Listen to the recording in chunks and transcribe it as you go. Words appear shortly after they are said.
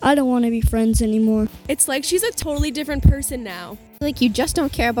I don't want to be friends anymore. It's like she's a totally different person now. Like you just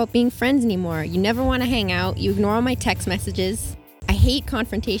don't care about being friends anymore. You never want to hang out. You ignore all my text messages. I hate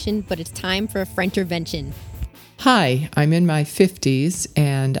confrontation, but it's time for a French-ervention. Hi, I'm in my 50s,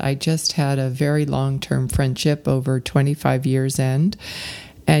 and I just had a very long-term friendship over 25 years end.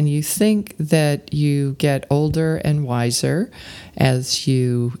 And you think that you get older and wiser as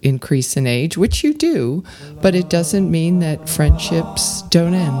you increase in age, which you do, but it doesn't mean that friendships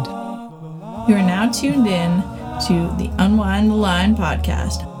don't end. You are now tuned in to the Unwind the Line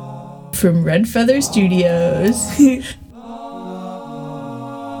podcast from Red Feather Studios.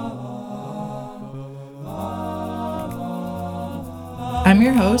 I'm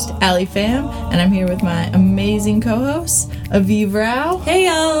your host, Ali Pham, and I'm here with my amazing co-hosts, Aviv Rao. Hey,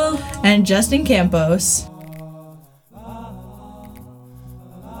 y'all. And Justin Campos.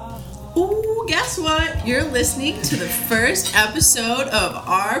 Ooh, guess what? You're listening to the first episode of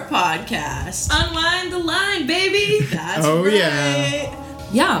our podcast. Unwind the Line, baby. That's right. Yeah.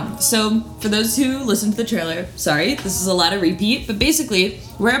 Yeah, so for those who listened to the trailer, sorry, this is a lot of repeat, but basically,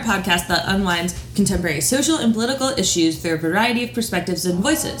 we're a podcast that unwinds contemporary social and political issues through a variety of perspectives and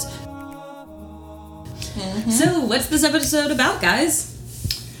voices. Mm-hmm. So, what's this episode about, guys?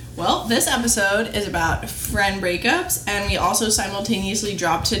 Well, this episode is about friend breakups, and we also simultaneously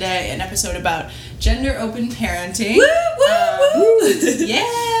dropped today an episode about gender-open parenting. Woo!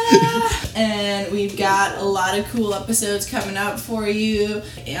 Yeah! And we've got a lot of cool episodes coming up for you.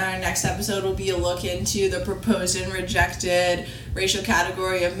 Our next episode will be a look into the proposed and rejected racial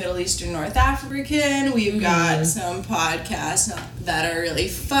category of Middle Eastern North African. We've got some podcasts that are really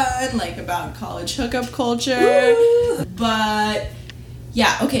fun, like about college hookup culture. Woo! But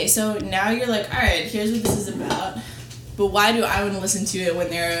yeah, okay, so now you're like, all right, here's what this is about. But why do I want to listen to it when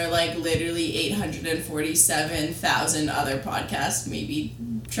there are like literally 847,000 other podcasts maybe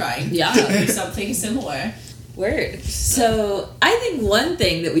trying to do something similar? Word. So I think one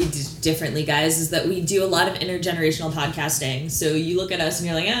thing that we do differently, guys, is that we do a lot of intergenerational podcasting. So you look at us and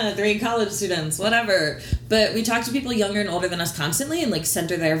you're like, 3 college students, whatever. But we talk to people younger and older than us constantly and like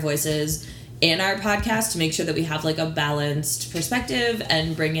center their voices in our podcast to make sure that we have like a balanced perspective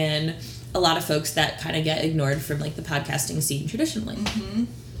and bring in a lot of folks that kind of get ignored from like the podcasting scene traditionally. Mm-hmm.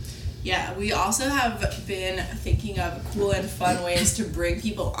 Yeah, we also have been thinking of cool and fun ways to bring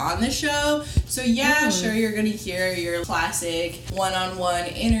people on the show. So sure, you're going to hear your classic one-on-one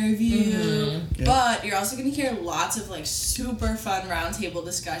interview, but you're also going to hear lots of like super fun roundtable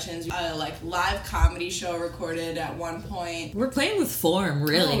discussions, like live comedy show recorded at one point. We're playing with form,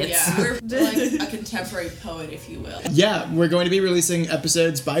 really. We're like a contemporary poet, if you will. Yeah, we're going to be releasing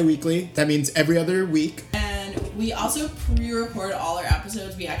episodes bi-weekly. That means every other week. And we also pre-record all our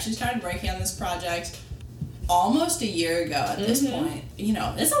episodes. We actually started working on this project almost a year ago at this point. You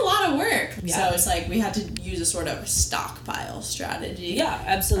know, it's a lot of work. Yeah. So it's like we had to use a sort of stockpile strategy. Yeah,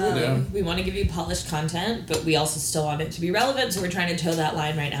 absolutely. We want to give you polished content, but we also still want it to be relevant, so we're trying to toe that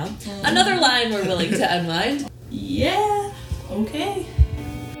line right now. Another line we're willing to unwind. Yeah. Okay.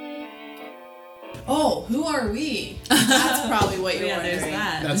 Oh, who are we? That's probably what you're wondering. There's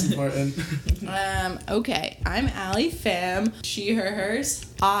that. That's important. Okay. I'm Ali Pham. She, her, hers.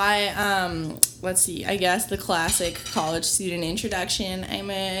 Let's see, I guess the classic college student introduction. I'm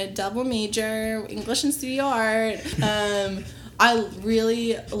a double major, English and studio art. I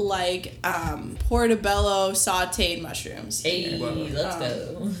really like portobello sauteed mushrooms. Hey, let's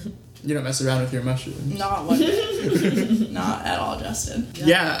go. You don't mess around with your mushrooms. Not one bit. Not at all, Justin.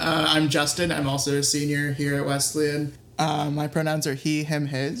 Yeah, I'm Justin. I'm also a senior here at Wesleyan. My pronouns are he, him,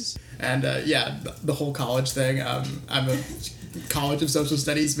 his. And the whole college thing. I'm a College of Social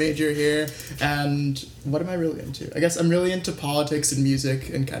Studies major here. And what am I really into? I guess I'm really into politics and music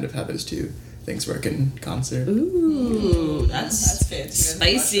and kind of how those two things work in concert. Ooh, that's fancy.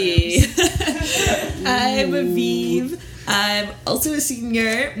 Spicy. I'm Aviv. I'm also a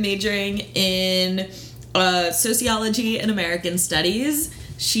senior majoring in sociology and American studies.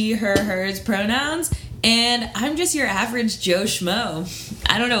 She, her, hers pronouns. And I'm just your average Joe Schmo.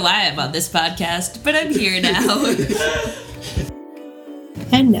 I don't know why I'm on this podcast, but I'm here now.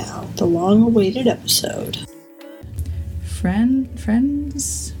 And now, the long-awaited episode. Friends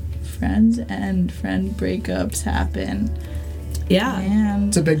and friend breakups happen. Yeah. And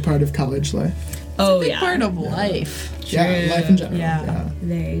It's a big part of college life. Oh, it's a big part of life. Yeah, life in general. Yeah.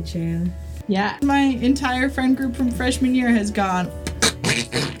 Very true. Yeah. My entire friend group from freshman year has gone.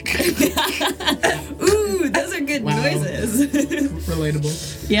 Ooh, those are good noises.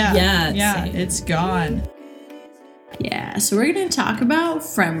 Relatable. Yeah, it's gone. Yeah, so we're going to talk about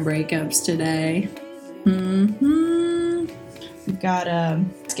friend breakups today. We've got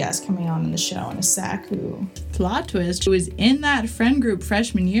guest coming on in the show in a sec who, plot twist, was in that friend group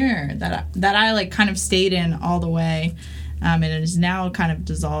freshman year that I like kind of stayed in all the way, and it is now kind of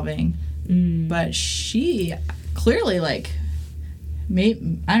dissolving. But she clearly like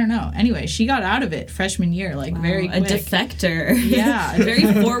I don't know. Anyway, she got out of it freshman year, like very quick. A defector. Yeah,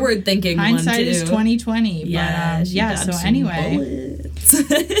 very forward thinking. Hindsight is 2020. Yeah, but yeah. So anyway,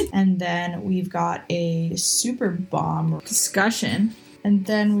 bullets. and then we've got a super bomb discussion, and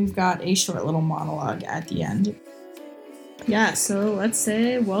then we've got a short little monologue at the end. Yeah. So let's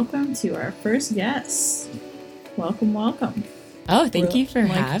say welcome to our first guest. Welcome. Oh, thank you for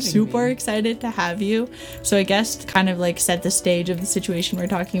having me. Super excited to have you. So I guess to kind of like set the stage of the situation we're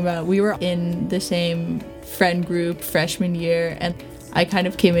talking about, we were in the same friend group freshman year, and I kind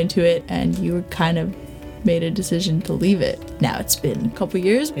of came into it and you kind of made a decision to leave it. Now it's been a couple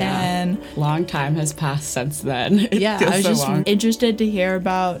years and long time has passed since then. I was just interested to hear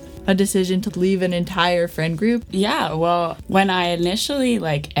about a decision to leave an entire friend group. Yeah, well, when I initially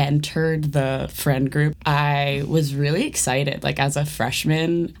entered the friend group, I was really excited. Like as a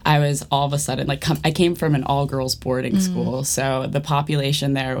freshman, I was all of a sudden I came from an all-girls boarding school, so the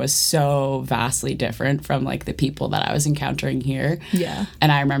population there was so vastly different from the people that I was encountering here. Yeah.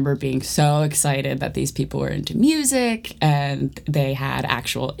 And I remember being so excited that these people were into music and they had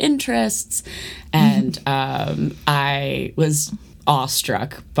actual interests, and I was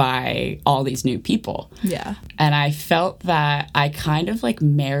awestruck by all these new people. Yeah. And I felt that I kind of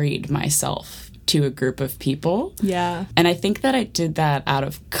married myself to a group of people. Yeah. And I think that I did that out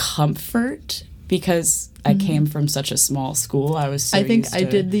of comfort because I came from such a small school. I was so I think used I to...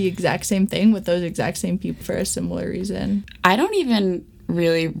 did the exact same thing with those exact same people for a similar reason. I don't even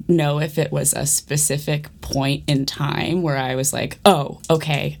really know if it was a specific point in time where I was like, oh,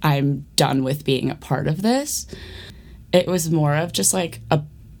 okay, I'm done with being a part of this. It was more of just a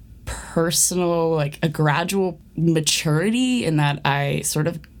personal, a gradual maturity in that I sort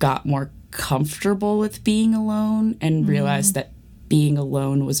of got more comfortable with being alone and realized that being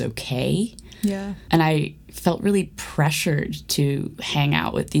alone was okay. Yeah. And I felt really pressured to hang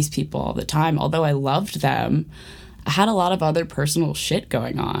out with these people all the time. Although I loved them, I had a lot of other personal shit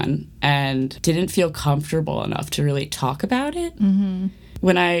going on and didn't feel comfortable enough to really talk about it.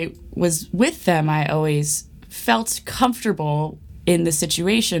 When I was with them, I always felt comfortable in the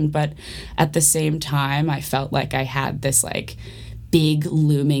situation, but at the same time I felt like I had this big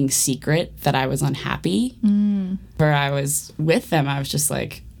looming secret that I was unhappy. Where I was with them, I was just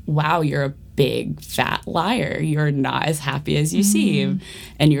like, wow, you're a big fat liar. You're not as happy as you seem,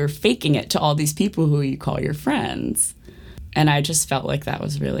 and you're faking it to all these people who you call your friends. And I just felt like that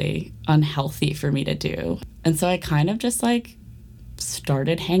was really unhealthy for me to do, and so I kind of just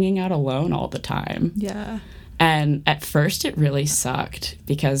started hanging out alone all the time. Yeah. And at first it really sucked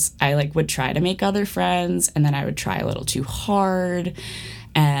because I would try to make other friends, and then I would try a little too hard,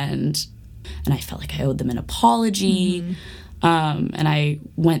 and I felt like I owed them an apology. And I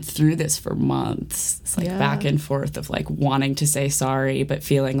went through this for months. It's back and forth of wanting to say sorry, but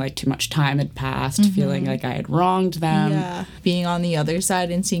feeling like too much time had passed, feeling like I had wronged them. Yeah. Being on the other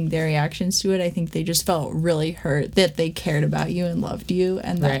side and seeing their reactions to it, I think they just felt really hurt that they cared about you and loved you,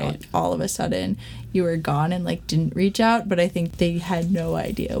 and that all of a sudden you were gone and didn't reach out. But I think they had no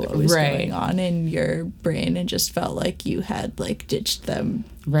idea what was going on in your brain and just felt like you had ditched them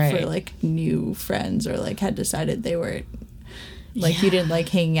for new friends, or had decided they were you didn't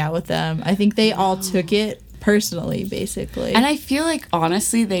hanging out with them. I think they all took it personally, basically. And I feel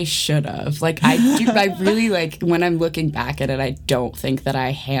honestly they should have. I really when I'm looking back at it, I don't think that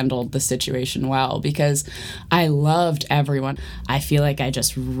I handled the situation well because I loved everyone. I feel like I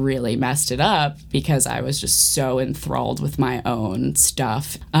just really messed it up because I was just so enthralled with my own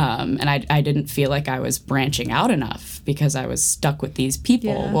stuff. And I didn't feel like I was branching out enough because I was stuck with these people.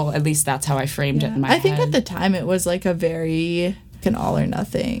 Yeah. Well, at least that's how I framed it in my head. I think at the time it was a very an all or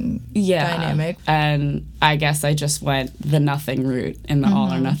nothing dynamic. And I guess I just went the nothing route in the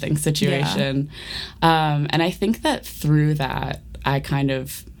all or nothing situation. And I think that through that, I kind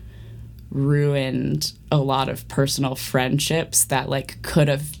of ruined a lot of personal friendships that could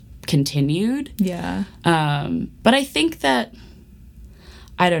have continued. Yeah. But I think that,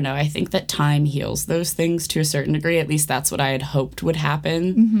 I don't know, I think that time heals those things to a certain degree. At least that's what I had hoped would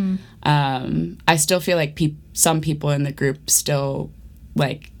happen. I still feel like some people in the group still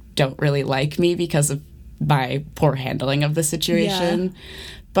don't really like me because of my poor handling of the situation. Yeah.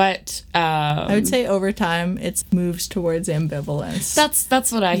 But I would say over time it moves towards ambivalence.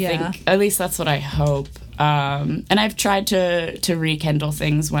 That's what I think. At least that's what I hope. And I've tried to rekindle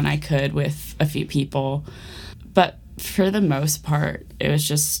things when I could with a few people. But for the most part, it was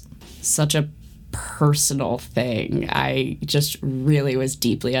just such a personal thing. I just really was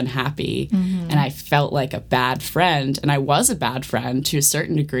deeply unhappy, and I felt like a bad friend, and I was a bad friend to a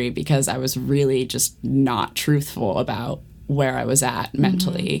certain degree because I was really just not truthful about where I was at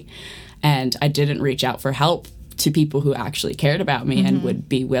mentally, and I didn't reach out for help to people who actually cared about me and would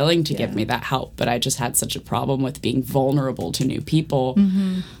be willing to give me that help. But I just had such a problem with being vulnerable to new people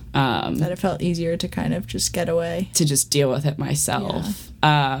that it felt easier to kind of just get away, to just deal with it myself.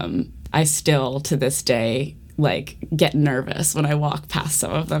 I still to this day like get nervous when I walk past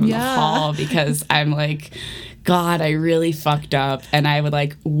some of them in the hall because I'm like, God, I really fucked up, and I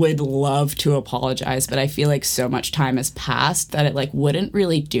would love to apologize, but I feel like so much time has passed that it like wouldn't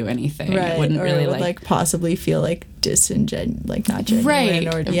really do anything. Right. It wouldn't or really it would like possibly feel like disingenuous, like not genuine.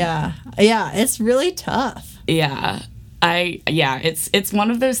 Right. Or it's really tough. Yeah. It's one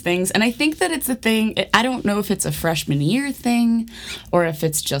of those things, and I think that it's a thing. I don't know if it's a freshman year thing or if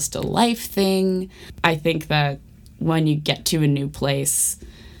it's just a life thing. I think that when you get to a new place,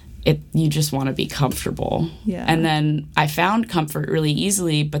 you just want to be comfortable. Yeah. And then I found comfort really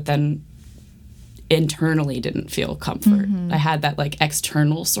easily, but then internally didn't feel comfort. I had that like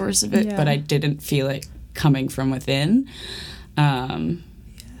external source of it, but I didn't feel it coming from within.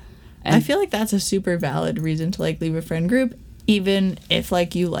 And I feel like that's a super valid reason to like leave a friend group, even if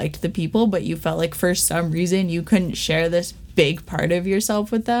like you liked the people, but you felt like for some reason you couldn't share this big part of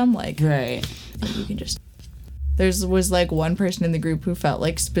yourself with them. Like, right. You can just. There was like one person in the group who felt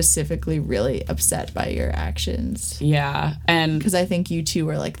like specifically really upset by your actions. Yeah. And because I think you two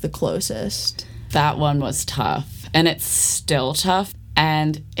were like the closest. That one was tough, and it's still tough.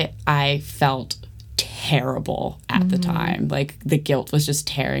 And I felt terrible at the time. Like the guilt was just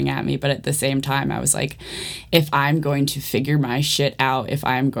tearing at me, but at the same time I was like, if I'm going to figure my shit out, if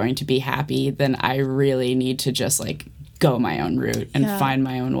I'm going to be happy, then I really need to just like go my own route and find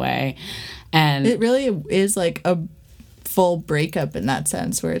my own way. And it really is like a full breakup in that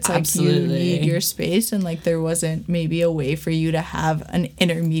sense, where it's like absolutely. You need your space, and like there wasn't maybe a way for you to have an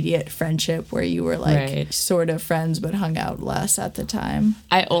intermediate friendship where you were like sort of friends but hung out less at the time.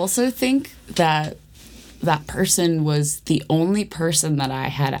 I also think that person was the only person that I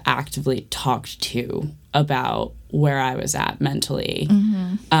had actively talked to about where I was at mentally.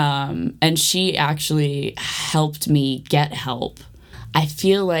 And she actually helped me get help. I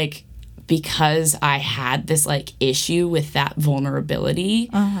feel like because I had this like issue with that vulnerability,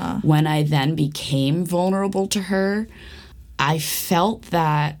 when I then became vulnerable to her, I felt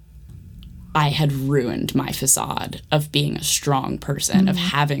that I had ruined my facade of being a strong person, of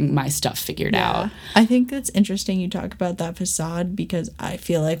having my stuff figured out. I think it's interesting you talk about that facade, because I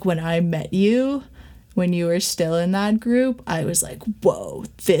feel like when I met you, when you were still in that group, I was like, whoa,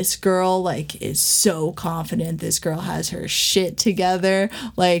 this girl like is so confident. This girl has her shit together.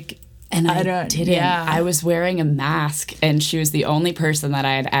 Like, and I didn't. Yeah. I was wearing a mask, and she was the only person that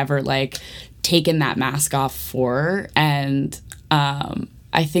I had ever like taken that mask off for. And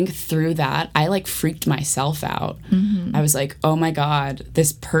I think through that, I like freaked myself out. I was like, oh my God,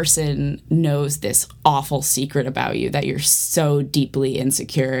 this person knows this awful secret about you, that you're so deeply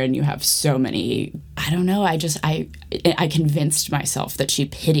insecure and you have so many, I don't know. I convinced myself that she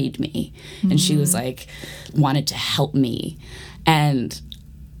pitied me and she was like, wanted to help me. And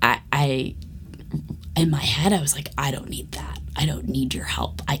I in my head, I was like, I don't need that. I don't need your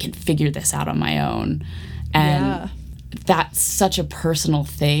help. I can figure this out on my own. And that's such a personal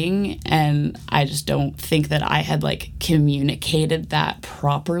thing, and I just don't think that I had like communicated that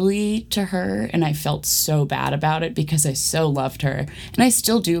properly to her, and I felt so bad about it because I so loved her, and I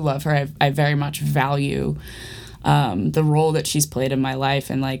still do love her. I very much value the role that she's played in my life,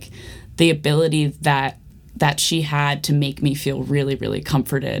 and like the ability that she had to make me feel really, really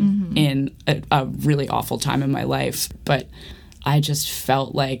comforted in a really awful time in my life. But I just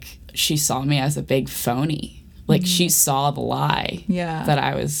felt like she saw me as a big phony. Like she saw the lie that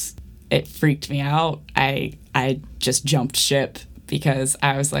I was, it freaked me out. I just jumped ship because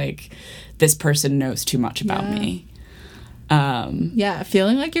I was like, this person knows too much about me.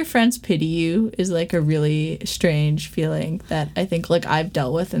 Feeling like your friends pity you is like a really strange feeling that I think like I've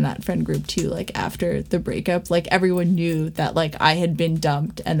dealt with in that friend group too. Like after the breakup, like everyone knew that like I had been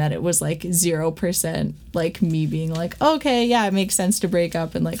dumped and that it was like 0% like me being like, okay, yeah, it makes sense to break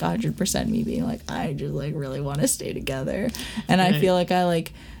up, and like 100% me being like, I just like really want to stay together. And I feel like I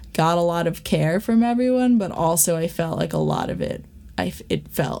like got a lot of care from everyone, but also I felt like a lot of it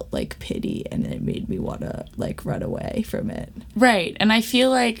felt like pity, and it made me want to like run away from it. Right. And I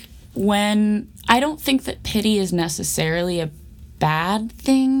feel like I don't think that pity is necessarily a bad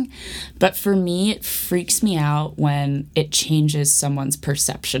thing, but for me, it freaks me out when it changes someone's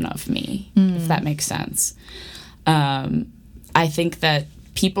perception of me, if that makes sense. I think that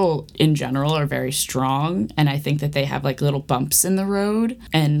people in general are very strong, and I think that they have like little bumps in the road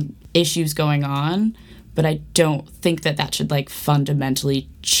and issues going on, but I don't think that that should like fundamentally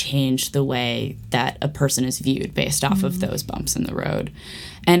change the way that a person is viewed based off of those bumps in the road.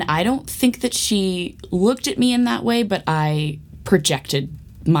 And I don't think that she looked at me in that way, but I projected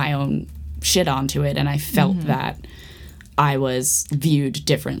my own shit onto it, and I felt that I was viewed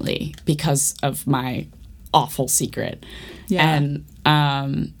differently because of my awful secret. Yeah. And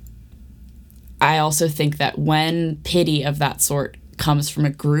I also think that when pity of that sort comes from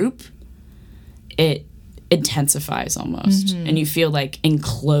a group, it intensifies almost, and you feel like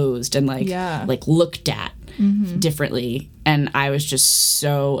enclosed and like looked at differently. And I was just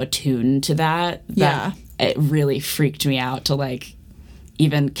so attuned to that it really freaked me out to like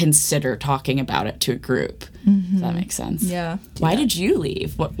even consider talking about it to a group. Does that make sense? Yeah. Why did you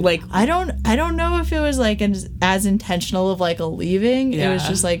leave? What, like, I don't know if it was like as intentional of like a leaving. It was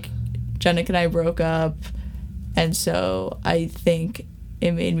just like Jennick and I broke up, and so I think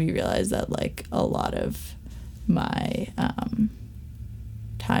it made me realize that like a lot of my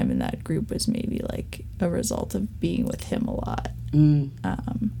time in that group was maybe like a result of being with him a lot. And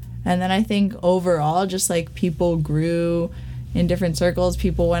then I think overall just like people grew in different circles,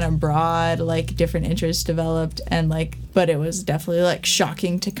 people went abroad, like different interests developed, and like, but it was definitely like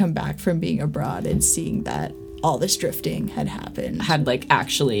shocking to come back from being abroad and seeing that all this drifting had happened, had like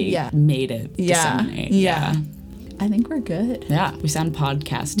actually made it disseminate. Yeah. I think we're good. Yeah, we sound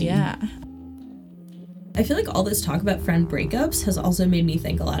podcasty. Yeah. I feel like all this talk about friend breakups has also made me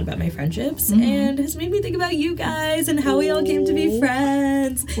think a lot about my friendships and has made me think about you guys and how we all came to be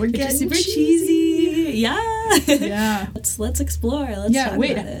friends. We're getting super cheesy. Yeah. Let's explore. Let's talk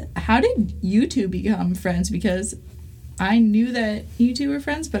about it. How did you two become friends? Because I knew that you two were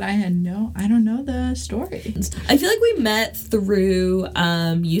friends, but I don't know the story. I feel like we met through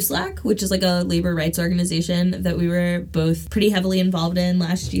USLAC, which is like a labor rights organization that we were both pretty heavily involved in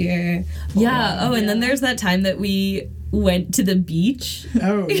last year. And then there's that time that we went to the beach.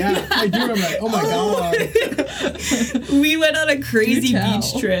 Oh, yeah. I do remember. Oh, my God. We went on a crazy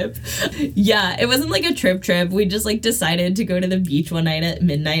beach trip. Yeah, it wasn't like a trip. We just like decided to go to the beach one night at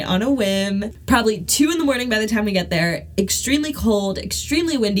midnight on a whim. Probably 2 a.m. by the time we get there. Extremely cold,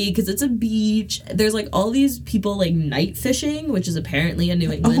 extremely windy because it's a beach. There's like all these people like night fishing, which is apparently a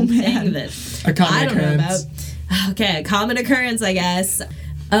New England thing that I don't know about. Okay, a common occurrence, I guess.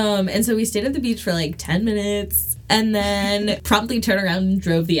 And so we stayed at the beach for like 10 minutes. And then promptly turned around and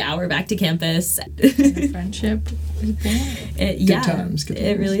drove the hour back to campus. And friendship was born. Good times.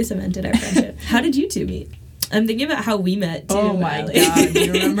 It really cemented our friendship. How did you two meet? I'm thinking about how we met, too. Oh, my God. Do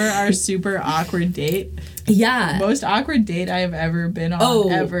you remember our super awkward date? Yeah. Most awkward date I have ever been on,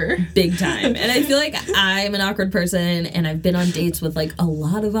 ever. Big time. And I feel like I'm an awkward person, and I've been on dates with, like, a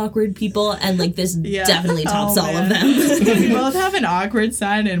lot of awkward people, and, like, this definitely tops all of them. We both have an awkward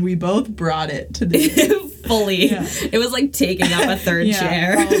side, and we both brought it to the date. Fully. Yeah. It was like taking up a third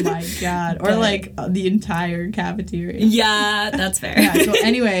chair. Oh my God. Or like the entire cafeteria. Yeah, that's fair. Yeah, so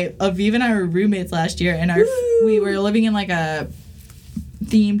anyway, Aviv and I were roommates last year, and we were living in like a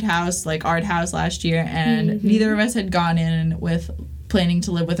themed house, like art house last year, and neither of us had gone in with planning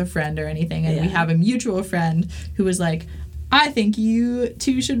to live with a friend or anything, and we have a mutual friend who was like, I think you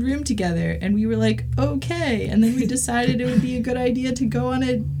two should room together, and we were like, okay, and then we decided it would be a good idea to go on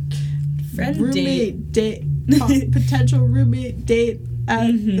a roommate date, potential roommate date at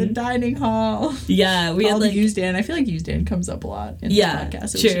the dining hall. Yeah, we had like Usedan. I feel like Usedan comes up a lot in the podcast,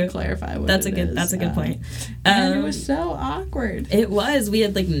 so we should clarify what that's a good point. And it was so awkward. It was. We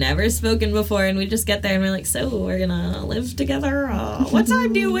had like never spoken before, and we just get there and we're like, so we're gonna live together. What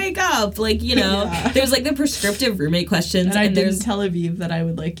time do you wake up? Like, you know, there was like the prescriptive roommate questions, and I didn't tell Aviv that I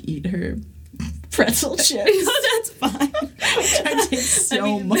would like eat her pretzel chips. No, that's fine. I did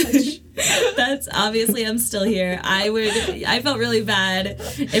so much. That's obviously I'm still here. I felt really bad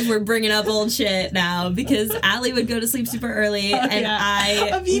if we're bringing up old shit now because Allie would go to sleep super early and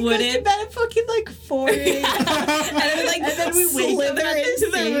I Aviv wouldn't. Goes to bed at fucking like 4 a.m. And I would like then we slither into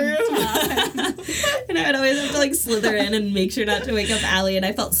the room. And I would always have to like slither in and make sure not to wake up Allie, and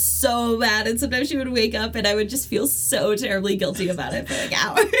I felt so bad, and sometimes she would wake up and I would just feel so terribly guilty about it for like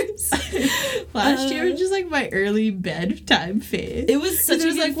hours. Last year was just like my early bedtime. bedtime phase. It was such it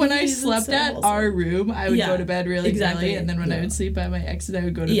was a like good when I phase and slept so at wholesome. our room, I would Yeah, go to bed really exactly. early, and then when I would sleep at my ex's, I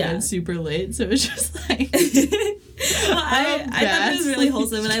would go to Yeah. bed super late. So it was just like I thought it was really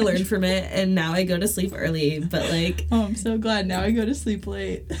wholesome and I learned from it, and now I go to sleep early, but like, oh, I'm so glad now I go to sleep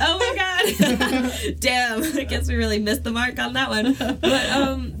late. oh my god. Damn, I guess we really missed the mark on that one.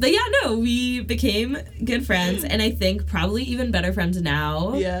 But yeah, no, we became good friends, and I think probably even better friends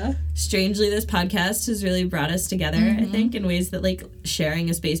now. Yeah. Strangely, this podcast has really brought us together, I think, in ways that like sharing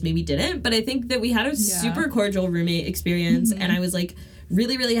a space maybe didn't, but I think that we had a super cordial roommate experience, and I was like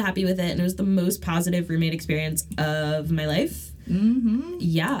really, really happy with it, and it was the most positive roommate experience of my life.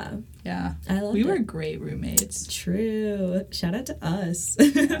 Yeah. Yeah. I loved We were it. great roommates. True. Shout out to us.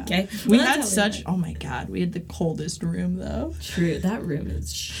 Okay. We Well, that's had how such, met. oh my god, we had the coldest room though. True. That room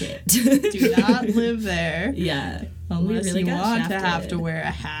is shit. Do not live there. Yeah. Unless really you got want to have shafted. to wear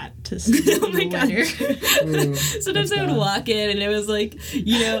a hat to sleep Oh in my the god. winter. Sometimes I would walk in and it was like,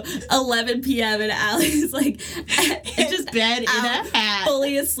 11 p.m. and Allie's like just Bed in out, a hat.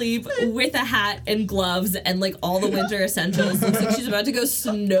 fully asleep with a hat and gloves and like all the winter essentials. Looks like she's about to go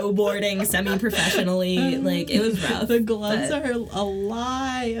snowboarding semi-professionally. Like it was rough. The gloves but- are a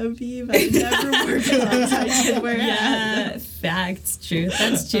lie, Aviv. I never wore gloves. I did wear a hat. Yeah, facts. True.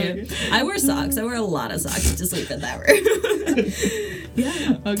 That's true. Okay. I wear socks. I wear a lot of socks to sleep in that room.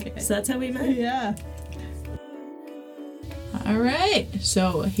 Yeah. Okay. So that's how we met. Yeah. All right.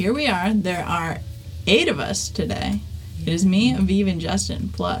 So here we are. There are 8 of us today. It is me, Aviv, and Justin,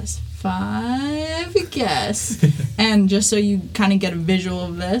 plus 5 guests. And just so you kind of get a visual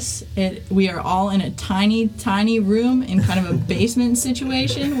of this, we are all in a tiny, tiny room in kind of a basement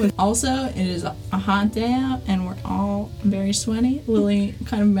situation. With also, it is a hot day out, and we're all very sweaty. Lily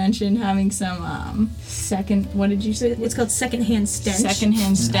kind of mentioned having some what did you say? It's called secondhand stench.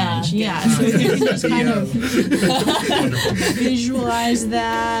 Secondhand stench, yeah. So if you can just kind of visualize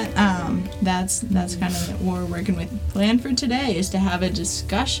that. That's kind of what we're working with. Plan for today is to have a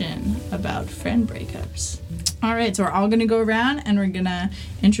discussion about friend breakups. All right, so we're all gonna go around and we're gonna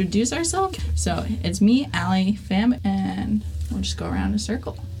introduce ourselves. So it's me, Allie, Fam, and we'll just go around in a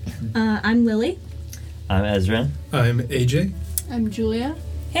circle. I'm Lily. I'm Ezra. I'm AJ. I'm Julia.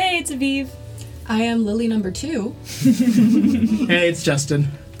 Hey, it's Aviv. I am Lily number 2. Hey, it's Justin.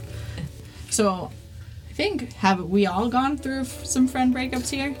 So I think, have we all gone through some friend breakups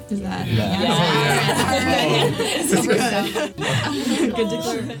here? Is that? Good to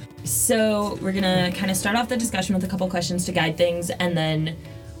clarify. So we're gonna kind of start off the discussion with a couple questions to guide things, and then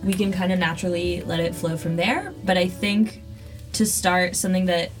we can kind of naturally let it flow from there. But I think to start, something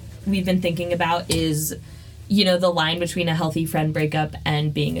that we've been thinking about is, the line between a healthy friend breakup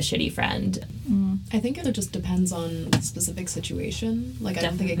and being a shitty friend. I think it just depends on the specific situation. Like, I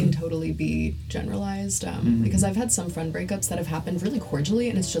don't think it can totally be generalized, because I've had some friend breakups that have happened really cordially,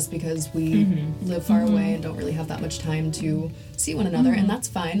 and it's just because we live far away and don't really have that much time to see one another, and that's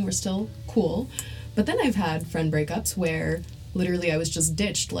fine. We're still cool. But then I've had friend breakups where literally I was just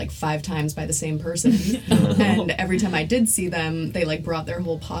ditched like 5 times by the same person, and every time I did see them, they like brought their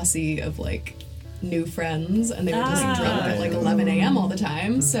whole posse of like new friends, and they were just drunk at like 11 a.m. all the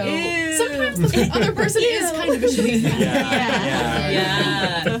time. So sometimes the other person is kind of a shitty friend.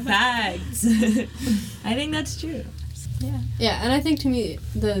 Yeah, facts. I think that's true. Yeah, and I think to me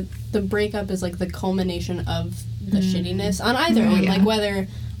the breakup is like the culmination of the shittiness on either end. Like whether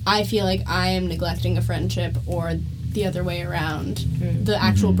I feel like I am neglecting a friendship or the other way around. The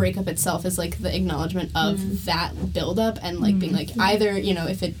actual breakup itself is like the acknowledgement of that buildup and like being like either,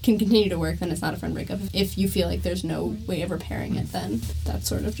 if it can continue to work, then it's not a friend breakup. If you feel like there's no way of repairing it, then that's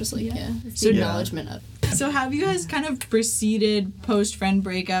sort of just like it's the acknowledgement of. So have you guys kind of proceeded post friend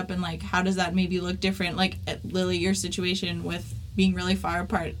breakup, and like how does that maybe look different? Like Lily, your situation with being really far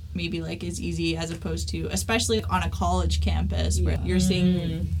apart maybe like is easy as opposed to, especially on a college campus where you're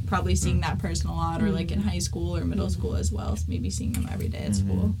probably seeing that person a lot, or like in high school or middle school as well, so maybe seeing them every day at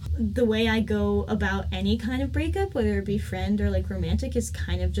school. The way I go about any kind of breakup, whether it be friend or like romantic, is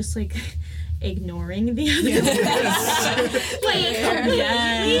kind of just like ignoring the other.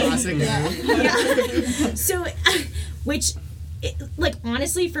 So which like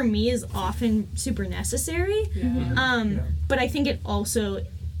honestly for me is often super necessary. But I think it also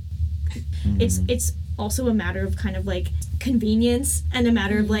it's also a matter of kind of like convenience and a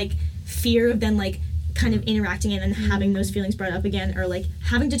matter of like fear of then like kind of interacting and then having those feelings brought up again, or like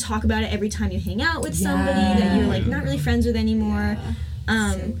having to talk about it every time you hang out with somebody that you're like not really friends with anymore.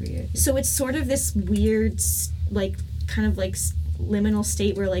 So it's sort of this weird like kind of like liminal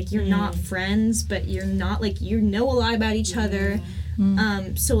state where like you're not friends, but you're not like you know a lot about each other.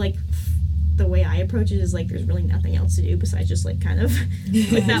 So like the way I approach it is like there's really nothing else to do besides just like kind of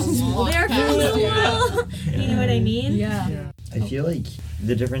put that wall there for a little while. You know what I mean? Yeah. I feel like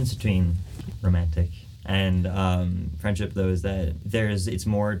the difference between romantic and friendship, though, is that it's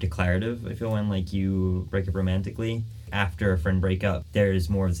more declarative. I feel when like you break up romantically after a friend breakup, there's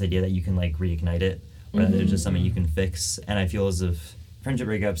more of this idea that you can like reignite it, or that there's just something you can fix. And I feel as if friendship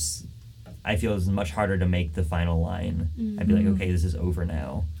breakups, I feel is much harder to make the final line. I'd be like, okay, this is over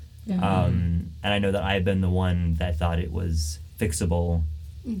now. And I know that I've been the one that thought it was fixable,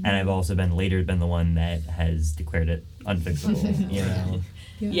 and I've also later been the one that has declared it unfixable. You know.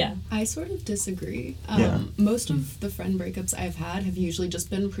 Yeah. I sort of disagree. Most of the friend breakups I've had have usually just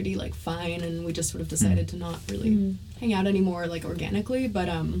been pretty like fine, and we just sort of decided to not really hang out anymore like organically. But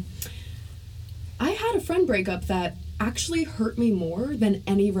I had a friend breakup that actually hurt me more than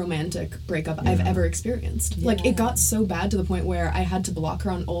any romantic breakup I've ever experienced. Like it got so bad to the point where I had to block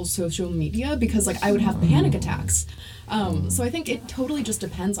her on all social media because like I would have panic attacks. So I think it totally just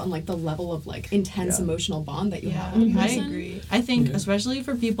depends on like the level of like intense emotional bond that you have with a person. I agree. I think especially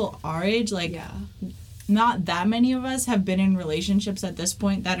for people our age, like not that many of us have been in relationships at this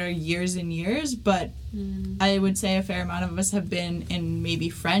point that are years and years, but I would say a fair amount of us have been in maybe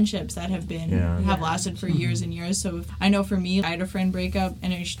friendships that have been have lasted for years and years. So I know for me, I had a friend breakup,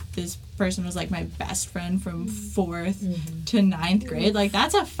 and this person was like my best friend from 4th to 9th grade. Like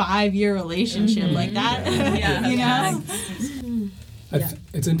that's a 5-year relationship, like that. You know.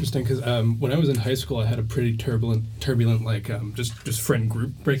 It's interesting because when I was in high school, I had a pretty turbulent like just friend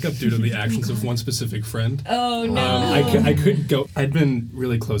group breakup due to the actions of one specific friend. Oh no! I couldn't go. I'd been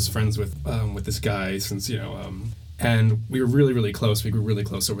really close friends with this guy since and we were really really close. We grew really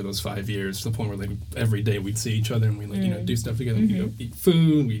close over those 5 years to the point where like every day we'd see each other and we like do stuff together. We'd go eat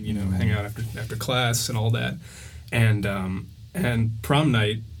food. We hang out after class and all that. And prom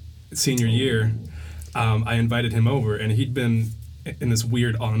night, senior year, I invited him over, and he'd been in this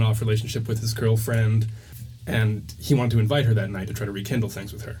weird on and off relationship with his girlfriend, and he wanted to invite her that night to try to rekindle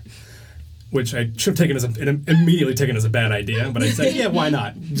things with her, which I should have taken immediately taken as a bad idea, but I said, yeah, why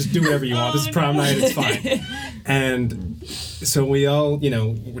not? Just do whatever you want. This is prom night, it's fine. And so we all,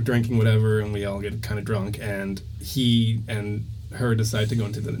 we're drinking whatever, and we all get kind of drunk, and he and her decide to go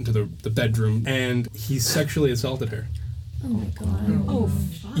into the bedroom, and he sexually assaulted her. Oh my god. Oh,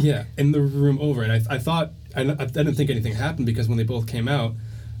 fuck. Yeah, in the room over, and I thought, I didn't think anything happened because when they both came out,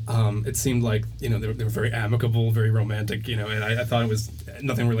 it seemed like they were very amicable, very romantic, and I thought it was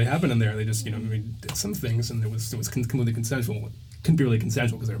nothing really happened in there. They just we did some things, and it was completely consensual. Couldn't be really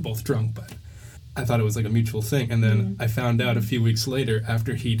consensual because they were both drunk, but I thought it was like a mutual thing. And then I found out a few weeks later,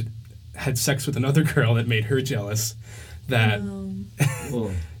 after he'd had sex with another girl that made her jealous, that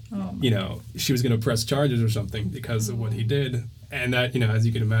she was going to press charges or something because of what he did. And that, as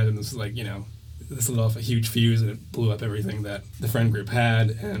you can imagine, this is like, this lit off a huge fuse, and it blew up everything that the friend group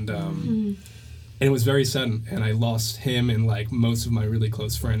had. And it was very sudden. And I lost him and like most of my really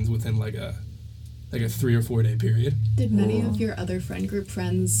close friends within like a 3 or 4 day period. Did many of your other friend group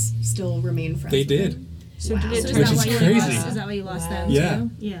friends still remain friends? They did. So did it turn Which out is like crazy. Is that why you lost them Yeah. too?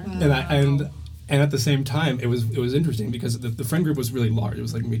 Yeah. Wow. And at the same time, it was interesting because the friend group was really large. It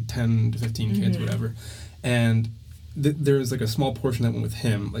was like maybe 10 to 15 kids, whatever. And there was like a small portion that went with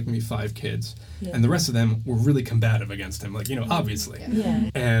him, like maybe 5 kids. Yeah. And the rest of them were really combative against him, like, obviously. Yeah.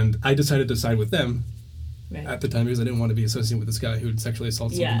 And I decided to side with them at the time because I didn't want to be associated with this guy who had sexually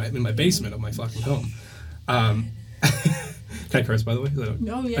assaulted someone in my basement of my fucking home. Can I curse, by the way?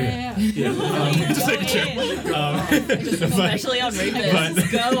 No, yeah. Just making sure. Especially on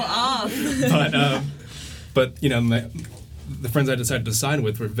rapists. Go off. But the friends I decided to side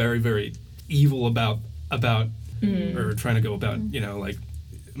with were very, very evil about or trying to go about, like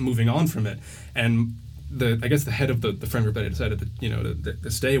moving on from it. And I guess the head of the friend group that I decided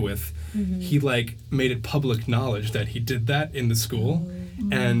to stay with, he like made it public knowledge that he did that in the school,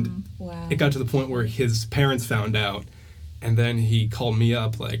 and it got to the point where his parents found out, and then he called me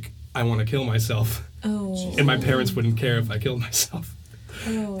up like, I want to kill myself, and my parents wouldn't care if I killed myself,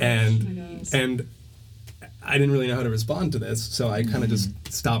 and I didn't really know how to respond to this, so I kind of just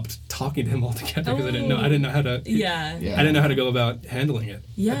stopped talking to him altogether because I didn't know how to. I didn't know how to go about handling it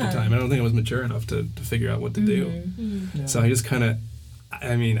at the time. I don't think I was mature enough to figure out what to do. So I just kind of,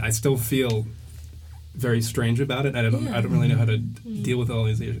 I still feel very strange about it. I don't really know how to deal with all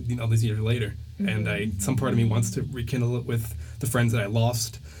these years later. And some part of me wants to rekindle it with the friends that I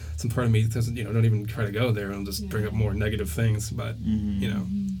lost. Some part of me doesn't, don't even try to go there and just bring up more negative things. But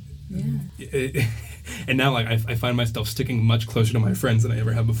and now, like, I find myself sticking much closer to my friends than I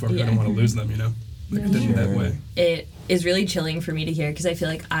ever have before. I don't want to lose them, like I didn't that way. is really chilling for me to hear because I feel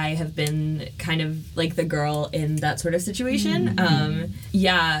like I have been kind of like the girl in that sort of situation.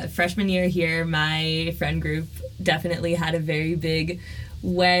 Freshman year here, my friend group definitely had a very big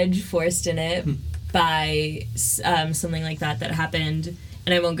wedge forced in it by something like that happened.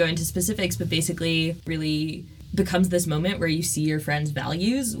 And I won't go into specifics, but basically really becomes this moment where you see your friends'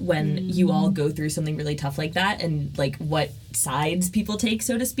 values when you all go through something really tough like that, and like what sides people take,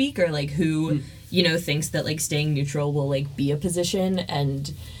 so to speak, or like who thinks that like staying neutral will like be a position,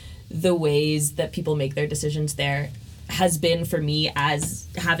 and the ways that people make their decisions there has been, for me, as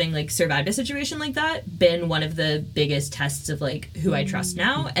having like survived a situation like that, been one of the biggest tests of like who I trust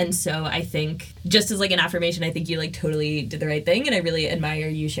now. And so I think, just as like an affirmation, I think you like totally did the right thing, and I really admire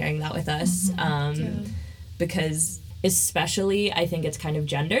you sharing that with us. Because especially I think it's kind of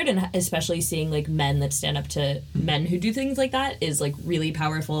gendered, and especially seeing like men that stand up to men who do things like that is like really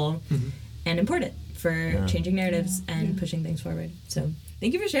powerful and important for changing narratives and pushing things forward. So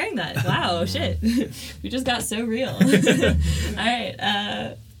thank you for sharing that. Wow, shit. We just got so real. All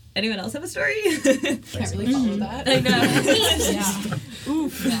right. Anyone else have a story? Can't really follow that. I know.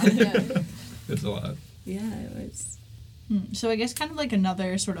 Oof. It's a lot. Yeah, it was. So I guess kind of like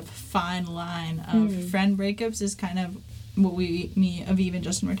another sort of fine line of friend breakups is kind of what me, Aviv, and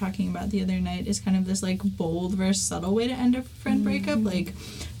Justin were talking about the other night, is kind of this like bold versus subtle way to end a friend breakup. Like,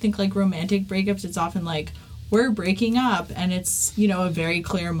 I think like romantic breakups, it's often like, we're breaking up, and it's, a very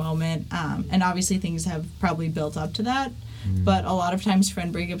clear moment. And obviously things have probably built up to that. But a lot of times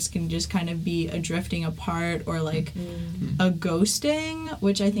friend breakups can just kind of be a drifting apart, or like a ghosting,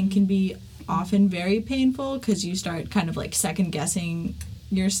 which I think can be often very painful because you start kind of like second guessing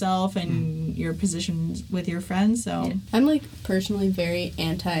yourself and your positions with your friends. So I'm like personally very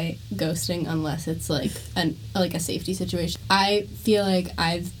anti ghosting unless it's like a safety situation. I feel like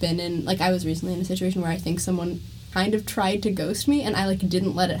I've been in, like, I was recently in a situation where I think someone kind of tried to ghost me, and I like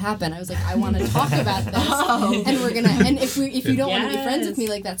didn't let it happen. I was like, I want to talk about this, and we're gonna, and if you don't want to be friends with me,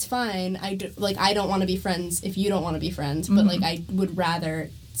 like, that's fine. I don't want to be friends if you don't want to be friends, but like I would rather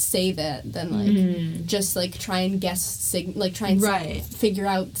say that than like just like try and guess figure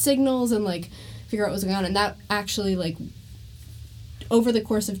out signals and like figure out what's going on. And that actually, like, over the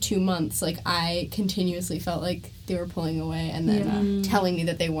course of 2 months, like, I continuously felt like they were pulling away and then telling me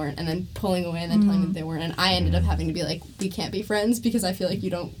that they weren't, and then pulling away and then telling me that they weren't, and I ended up having to be like, we can't be friends because I feel like you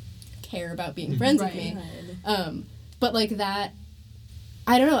don't care about being friends with me. But like that,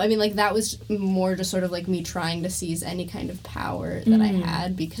 I don't know, I mean, like, that was more just sort of like me trying to seize any kind of power that I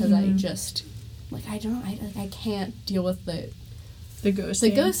had, because I just, like, I can't deal with the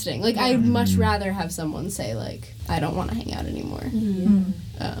ghosting. Like, I'd much rather have someone say, like, I don't want to hang out anymore.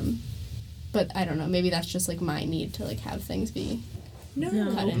 But I don't know, maybe that's just like my need to like have things be cut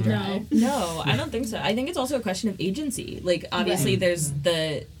and dry. No, I don't think so. I think it's also a question of agency. Like, obviously there's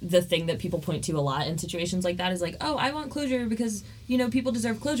the thing that people point to a lot in situations like that is like, oh, I want closure because, people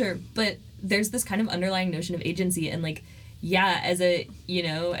deserve closure. But there's this kind of underlying notion of agency, and like, yeah, as a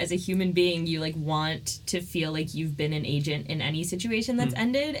human being, you like want to feel like you've been an agent in any situation that's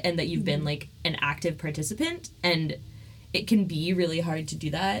ended, and that you've been like an active participant. And it can be really hard to do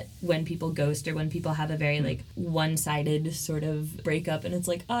that when people ghost, or when people have a very like one-sided sort of breakup, and it's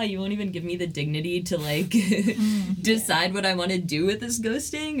like, you won't even give me the dignity to like decide what I want to do with this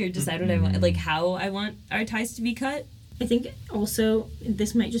ghosting, or decide what I want, like how I want our ties to be cut. I think also,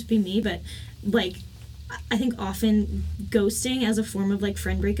 this might just be me, but like, I think often ghosting as a form of like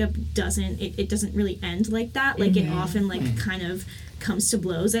friend breakup doesn't really end like that. Like, it often like kind of comes to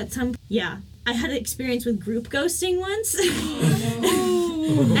blows at some. Yeah, I had an experience with group ghosting once,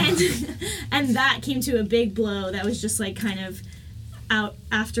 and that came to a big blow. That was just like kind of out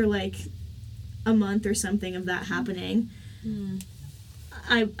after like a month or something of that happening.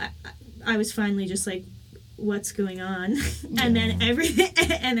 I was finally just like, what's going on? And then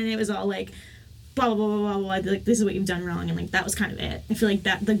and then it was all like, blah blah blah blah blah, like, this is what you've done wrong, and like that was kind of it. I feel like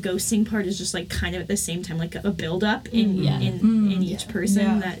that the ghosting part is just like kind of at the same time like a build up in each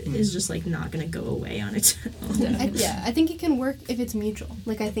person that is just like not gonna go away on its own. I think it can work if it's mutual.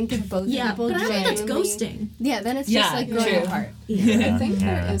 Like, I think if both people but I think that's ghosting. Yeah, then it's just like growing apart. I think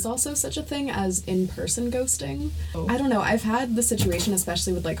there is also such a thing as in-person ghosting. I don't know, I've had the situation,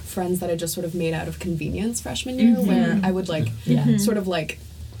 especially with like friends that I just sort of made out of convenience freshman year, where I would like sort of like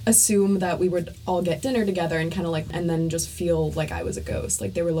assume that we would all get dinner together and kind of like, and then just feel like I was a ghost.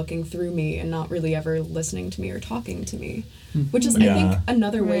 Like they were looking through me and not really ever listening to me or talking to me. Which is, I think,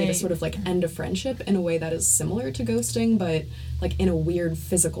 another way to sort of like end a friendship in a way that is similar to ghosting, but like in a weird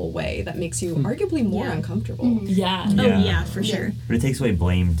physical way that makes you arguably more uncomfortable. Yeah. Oh, yeah, for sure. But it takes away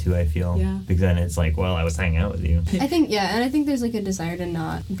blame too, I feel. Yeah. Because then it's like, well, I was hanging out with you. I think, and I think there's like a desire to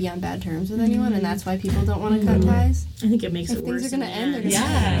not be on bad terms with anyone, and that's why people don't want to cut ties. I think it makes if it worse. Things are going to end, they're end. going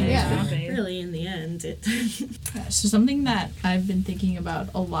to end. Yeah. Really, in the end. So something that I've been thinking about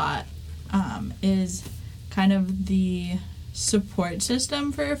a lot is kind of the support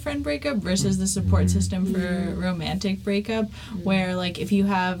system for a friend breakup versus the support system for a romantic breakup, where like if you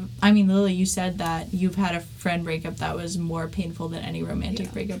have, I mean, Lily, you said that you've had a friend breakup that was more painful than any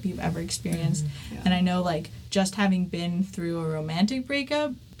romantic breakup you've ever experienced. And I know like just having been through a romantic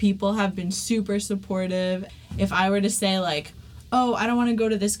breakup, people have been super supportive. If I were to say like, oh, I don't want to go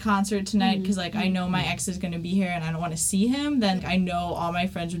to this concert tonight because, like, I know my ex is going to be here and I don't want to see him, then I know all my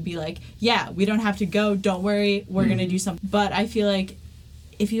friends would be like, yeah, we don't have to go. Don't worry. We're going to do something. But I feel like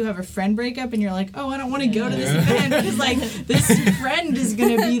if you have a friend breakup and you're like, oh, I don't want to go to this event because, like, this friend is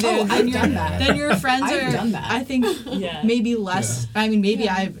going to be there, then your friends are, I think, maybe less. I mean, maybe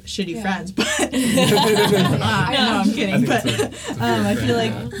I have shitty friends, but I'm kidding. But I feel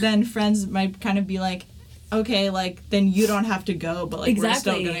like then friends might kind of be like, okay, like, then you don't have to go, but, like, we're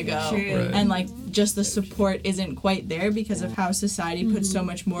still gonna go. Right. And, like, just the support isn't quite there because of how society puts so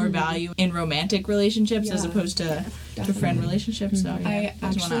much more value in romantic relationships as opposed to friend relationships. So, I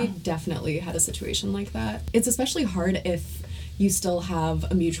actually definitely had a situation like that. It's especially hard if you still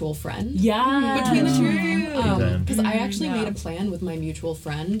have a mutual friend. Yeah. Between the two of you. Because I actually made a plan with my mutual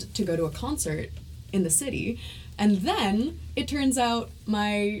friend to go to a concert in the city. And then it turns out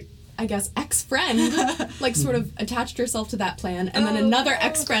my, I guess, ex-friend like sort of attached herself to that plan, and then another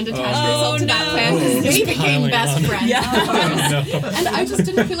ex-friend attached herself to that plan because they became best friends. And I just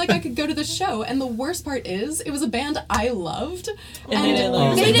didn't feel like I could go to the show. And the worst part is, it was a band I loved, and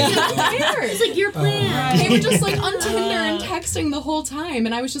they didn't care. It's like your plan. They were just like on Tinder and texting the whole time,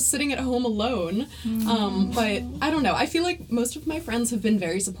 and I was just sitting at home alone. But I don't know. I feel like most of my friends have been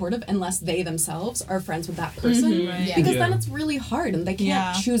very supportive unless they themselves are friends with that person, because then it's really hard, and they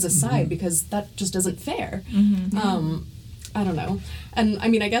can't choose a side because that just isn't fair. I don't know. And I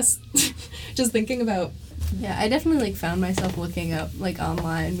mean, I guess just thinking about I definitely like found myself looking up like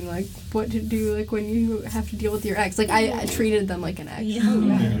online, being like, what to do like when you have to deal with your ex. Like I treated them like an ex.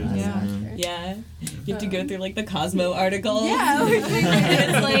 Yeah. You have to go through like the Cosmo article. Yeah.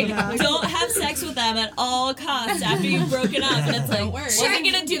 It's like, don't have sex with them at all costs after you've broken up. And it's like, wasn't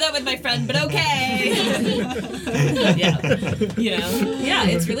gonna do that with my friend, but okay. You know? Yeah,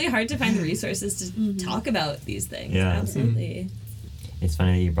 it's really hard to find the resources to talk about these things. Yeah. Absolutely. It's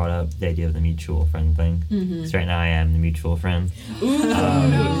funny that you brought up the idea of the mutual friend thing. Because right now I am the mutual friend. Ooh,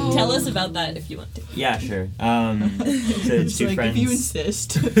 tell us about that if you want to. Yeah, sure. So it's two like, friends. if you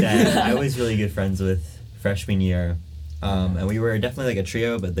insist. That I was really good friends with freshman year. And we were definitely like a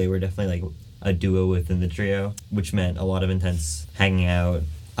trio, but they were definitely like a duo within the trio, which meant a lot of intense hanging out,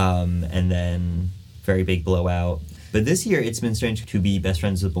 and then very big blowout. But this year, it's been strange to be best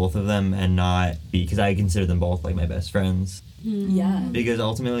friends with both of them and not be, because I consider them both like my best friends. Yeah. Because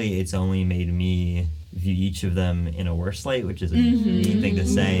ultimately, it's only made me view each of them in a worse light, which is a mean thing to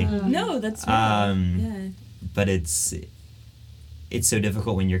say. No, that's right. But it's so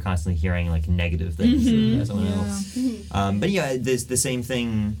difficult when you're constantly hearing like negative things about someone else. But yeah, the same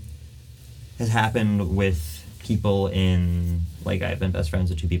thing has happened with people in, like, I've been best friends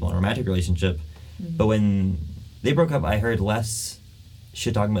with two people in a romantic relationship, but when they broke up, I heard less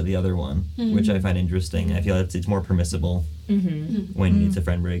shit talking about the other one, which I find interesting. I feel it's more permissible when it's a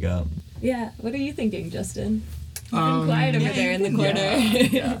friend breakup. Yeah. What are you thinking, Justin? You've been quiet over there in the corner.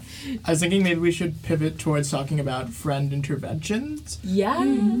 Yeah. I was thinking maybe we should pivot towards talking about friend interventions. Yeah.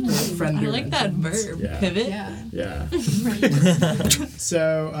 Friend I like that verb. Pivot. Yeah.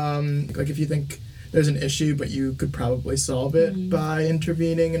 So, like, if you think there's an issue, but you could probably solve it by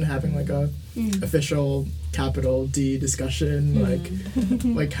intervening and having like a official capital D discussion,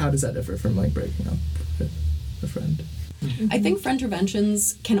 like how does that differ from like breaking up with a friend? I think friend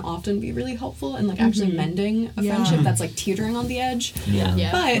interventions can often be really helpful in like actually mending a friendship that's like teetering on the edge.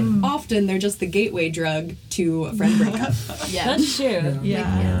 But often they're just the gateway drug to a friend breakup. That's true.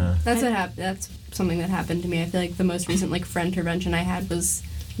 That's what happened. That's something that happened to me. I feel like the most recent like friend intervention I had was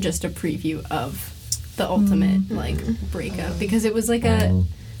just a preview of the ultimate like breakup, because it was like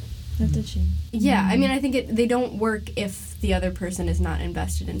Yeah, I mean, I think they don't work if the other person is not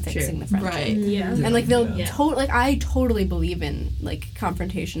invested in fixing the friendship. Right. Yeah. And like they'll I totally believe in like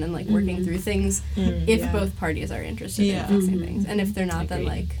confrontation and like working through things if both parties are interested in fixing things. And if they're not, then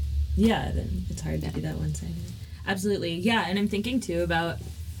like then it's hard to do that one-sided. Absolutely. Yeah, and I'm thinking too about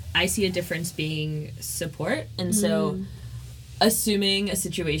I see a difference being support, and so assuming a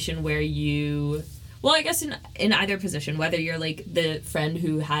situation where you I guess in either position, whether you're like the friend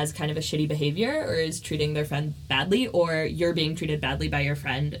who has kind of a shitty behavior or is treating their friend badly, or you're being treated badly by your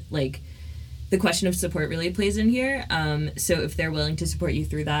friend, like the question of support really plays in here. So if they're willing to support you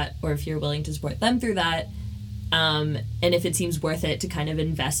through that, or if you're willing to support them through that, and if it seems worth it to kind of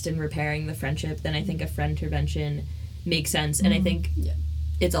invest in repairing the friendship, then I think a friend intervention makes sense. And I think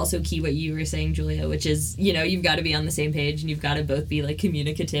it's also key what you were saying, Julia, which is, you've got to be on the same page and you've got to both be like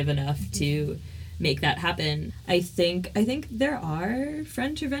communicative enough to make that happen. I think there are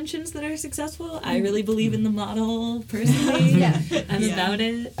friend interventions that are successful. I really believe in the model personally. I'm about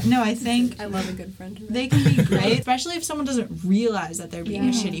it. No, I think I love a good friend. They can be great, especially if someone doesn't realize that they're being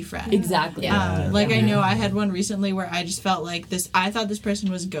a shitty friend. Exactly. I know I had one recently where I just felt like I thought this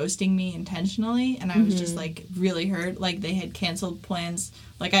person was ghosting me intentionally, and I was just like really hurt. Like they had canceled plans.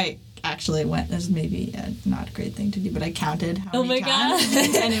 Like I actually went, this is maybe not a great thing to do, but I counted how many times.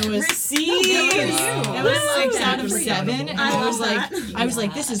 And it was it was 6 out of 7, and I was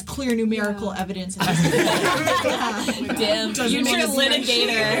like this is clear numerical evidence. Damn, future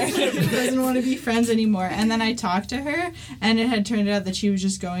litigator. Doesn't want to be friends anymore. And then I talked to her, and it had turned out that she was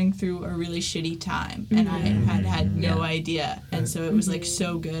just going through a really shitty time, and I had no idea. And so it was like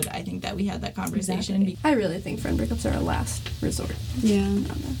so good, I think, that we had that conversation. Exactly. I really think friend breakups are a last resort. Yeah,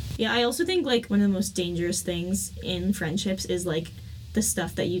 I also think like one of the most dangerous things in friendships is like the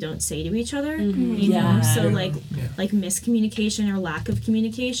stuff that you don't say to each other. You know? So like miscommunication or lack of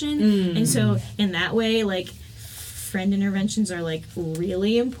communication. And so in that way, like friend interventions are like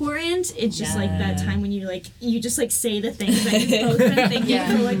really important. It's just like that time when you just like say the things that you've both been thinking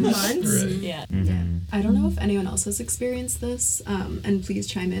for like months. I don't know if anyone else has experienced this, and please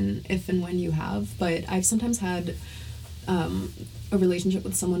chime in if and when you have, but I've sometimes had a relationship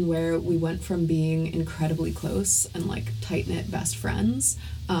with someone where we went from being incredibly close and like tight-knit best friends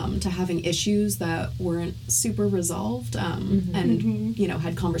to having issues that weren't super resolved and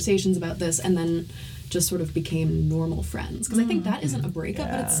had conversations about this, and then just sort of became normal friends, because I think that isn't a breakup,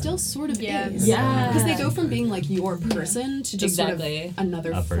 but it still sort of is. Because they go from being like your person to just sort of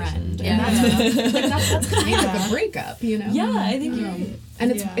another friend. And that's kind of a breakup, Yeah, I think you're right.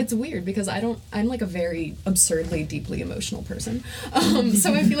 And it's weird because I'm like a very absurdly deeply emotional person.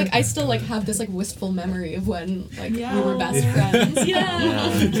 So I feel like I still like have this like wistful memory of when like we were best friends.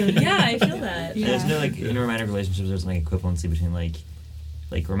 Yeah, I feel that. There's no like in romantic relationships there's like equivalency between like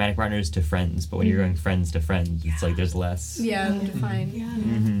romantic partners to friends, but when you're going friends to friends, it's like there's less.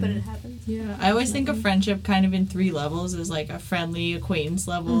 Defined. But it happens. I always think of friendship kind of in 3 levels. There's like a friendly acquaintance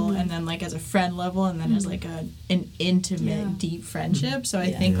level, and then like as a friend level, and then as like an intimate, deep friendship. So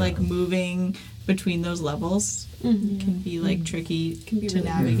I think like moving between those levels can be like tricky to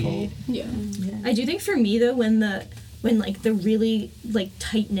navigate. I do think for me though, when like the really like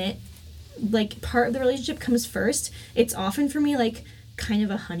tight knit like part of the relationship comes first, it's often for me like kind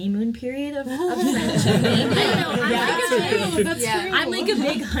of a honeymoon period of friendship. I don't know. I'm like a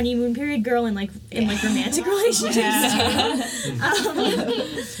big honeymoon period girl in romantic relationships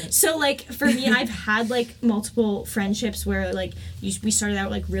too. So like for me, I've had like multiple friendships where like we started out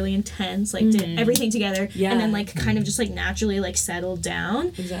like really intense, like did everything together, and then like kind of just like naturally like settled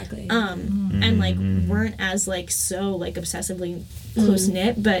down. And like weren't as like so like obsessively close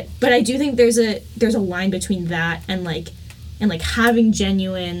knit, but I do think there's a line between that and like having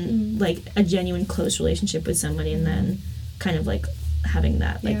genuine like a genuine close relationship with somebody, and then kind of like having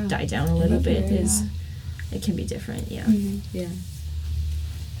that like die down a little bit it can be different.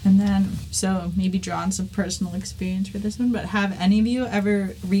 And then so maybe draw on some personal experience for this one, but have any of you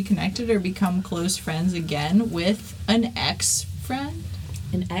ever reconnected or become close friends again with an ex-friend?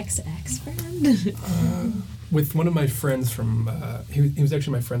 An ex-friend? With one of my friends from, he was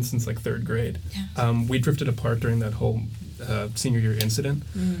actually my friend since like 3rd grade. We drifted apart during that whole senior year incident.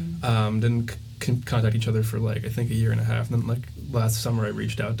 Didn't contact each other for like I think a year and a half. And then like last summer I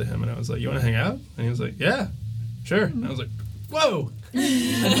reached out to him and I was like, "You want to hang out?" And he was like, "Yeah, sure." And I was like, "Whoa, I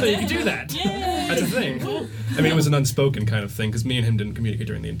didn't know you could do that." That's a thing. I mean, it was an unspoken kind of thing because me and him didn't communicate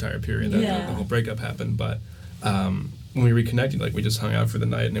during the entire period that the whole breakup happened. But when we reconnected, like we just hung out for the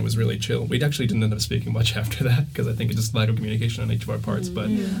night and it was really chill. We actually didn't end up speaking much after that because I think it just lack of communication on each of our parts.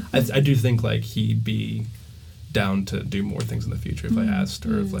 But I do think like he'd be down to do more things in the future if I asked,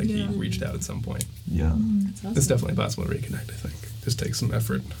 or if like he reached out at some point. Yeah. It's definitely possible to reconnect, I think. Just takes some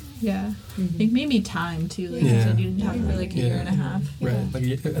effort. Yeah. I think maybe time too. Like you said, you didn't talk for like a year and a half. Right. Like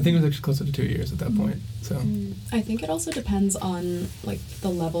I think it was actually closer to 2 years at that point. So I think it also depends on like the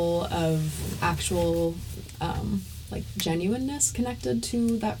level of actual like genuineness connected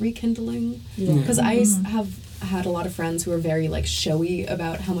to that rekindling. Because I have had a lot of friends who are very like showy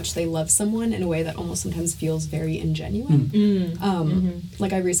about how much they love someone in a way that almost sometimes feels very ingenuine.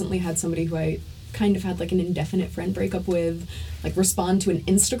 Like I recently had somebody who I kind of had like an indefinite friend breakup with like respond to an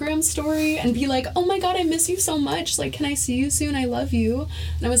Instagram story and be like, oh my god, I miss you so much, like can I see you soon, I love you.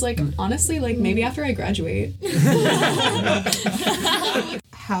 And I was like, honestly, like maybe after I graduate.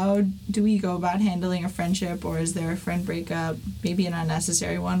 How do we go about handling a friendship, or is there a friend breakup, maybe an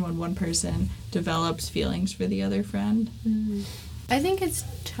unnecessary one, when one person develops feelings for the other friend? I think it's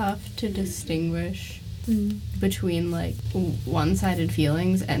tough to distinguish between like one-sided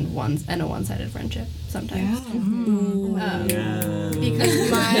feelings and a one-sided friendship sometimes.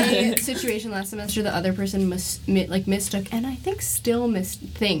 Because my situation last semester, the other person mistook, and I think still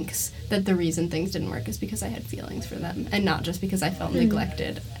thinks that the reason things didn't work is because I had feelings for them and not just because I felt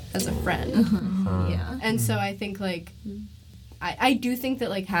neglected as a friend. And so I think like I do think that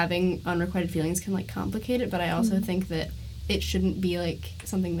like having unrequited feelings can like complicate it, but I also think that it shouldn't be like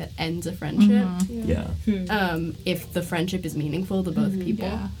something that ends a friendship. If the friendship is meaningful to both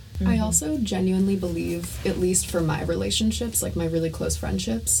people. I also genuinely believe, at least for my relationships, like my really close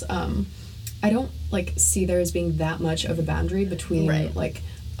friendships, I don't like see there as being that much of a boundary between like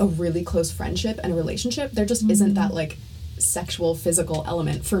a really close friendship and a relationship. There just isn't that like sexual physical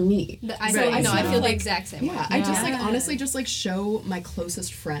element for me. I feel the exact same way. I just like honestly just like show my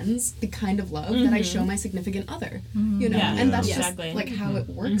closest friends the kind of love that I show my significant other, you know, and that's just like how it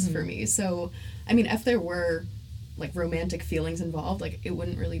works for me. So I mean, if there were like romantic feelings involved, like it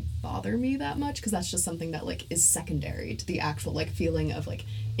wouldn't really bother me that much, because that's just something that like is secondary to the actual like feeling of like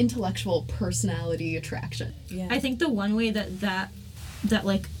intellectual personality attraction. I think the one way that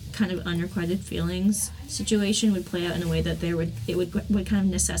like kind of unrequited feelings situation would play out in a way that it would kind of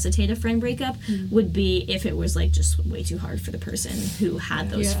necessitate a friend breakup would be if it was like just way too hard for the person who had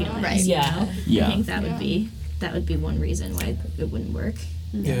those feelings. You know? I think that would be one reason why it wouldn't work.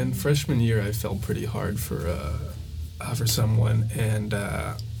 Yeah, in freshman year I felt pretty hard for someone, and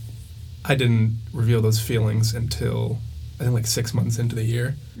I didn't reveal those feelings until I think like 6 months into the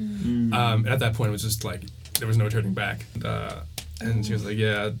year. And at that point it was just like there was no turning back. And she was like,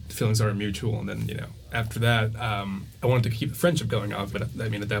 yeah, feelings are mutual. And then, you know, after that, I wanted to keep the friendship going on. But I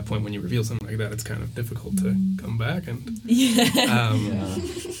mean, at that point, when you reveal something like that, it's kind of difficult to come back. And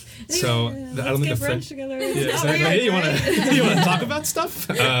so I don't think the friendship. Yeah, exactly. Hey, you want to talk about stuff?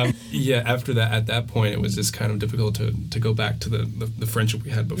 After that, at that point, it was just kind of difficult to go back to the friendship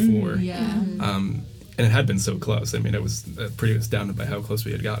we had before. And it had been so close. I mean, it was pretty astounded by how close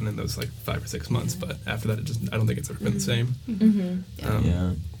we had gotten in those like 5 or 6 months. But after that, I don't think it's ever been the same.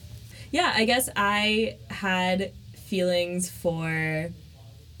 I guess I had feelings for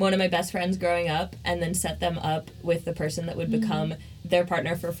one of my best friends growing up, and then set them up with the person that would become their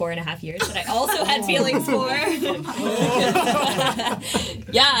partner for 4.5 years that I also had feelings for.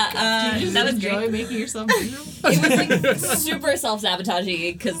 That was great. Making yourself miserable? It was like super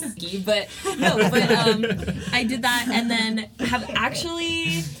self-sabotaging, but I did that, and then have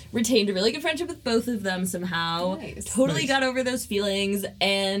actually retained a really good friendship with both of them somehow. Totally got over those feelings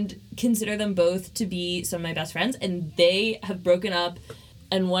and consider them both to be some of my best friends, and they have broken up.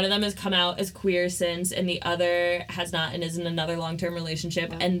 And one of them has come out as queer since, and the other has not and is in another long-term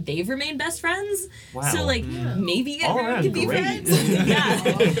relationship, and they've remained best friends. Wow. So, like, maybe everyone can be friends.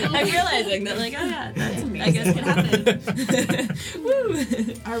 I'm realizing that, like, that's, I guess, can happen. Woo!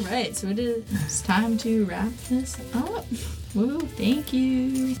 All right, so it's time to wrap this up. Woo! Thank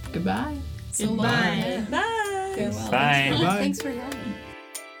you. Goodbye. Goodbye. Bye. Farewell. Bye. Bye. Thanks for having me.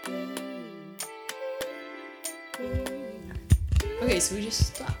 Okay, so we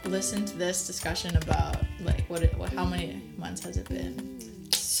just listened to this discussion about like how many months has it been?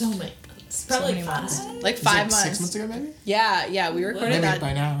 So many months. Probably so many months. months. Like 5 months. 6 months ago, maybe? Yeah, we recorded that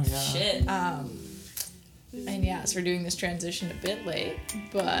by now. Yeah. Shit. And so we're doing this transition a bit late,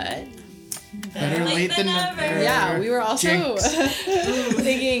 but better late than never. Yeah, we were also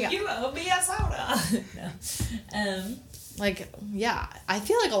thinking you owe me a soda. I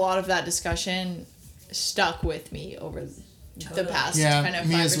feel like a lot of that discussion stuck with me over the past kind of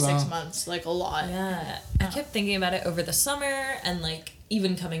 5 or 6 months, like a lot. Yeah, I kept thinking about it over the summer, and like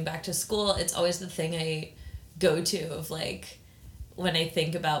even coming back to school, it's always the thing I go to of like, when I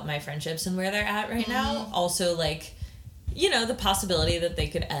think about my friendships and where they're at right now. Also, like, you know, the possibility that they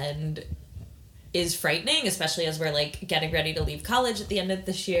could end is frightening, especially as we're, like, getting ready to leave college at the end of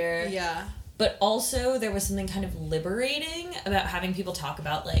this year. Yeah. But also there was something kind of liberating about having people talk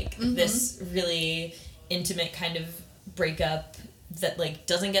about, like, this really intimate kind of breakup that, like,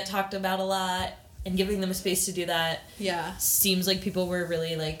 doesn't get talked about a lot, and giving them a space to do that. Yeah. Seems like people were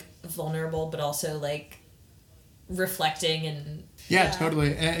really, like, vulnerable, but also, like, reflecting and... Yeah,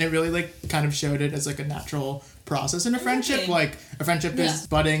 totally. And it really, like, kind of showed it as, like, a natural process in a friendship. Like, a friendship is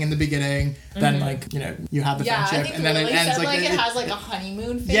budding in the beginning, then, like, you know, you have the friendship, I think and then it ends, said, like... it has, like, a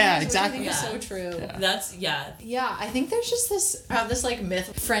honeymoon phase. Yeah, exactly. Which I think is so true. That's, Yeah, I think there's just this like,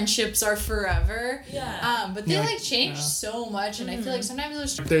 myth, friendships are forever. Yeah. But they, like, change so much, and I feel like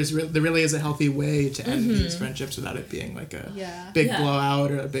sometimes there really is a healthy way to end these friendships without it being, like, a big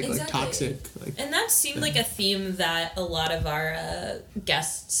blowout or a big, like, toxic, like... And that seemed like a theme that a lot of our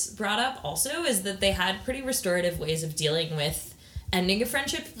guests brought up also, is that they had pretty restorative ways of dealing with ending a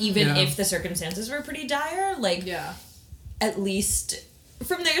friendship, even if the circumstances were pretty dire. Like, at least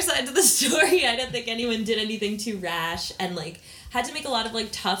from their side of the story, I don't think anyone did anything too rash, and, like, had to make a lot of, like,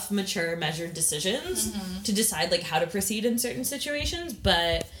 tough, mature, measured decisions to decide, like, how to proceed in certain situations,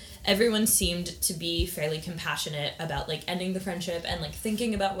 but everyone seemed to be fairly compassionate about, like, ending the friendship and, like,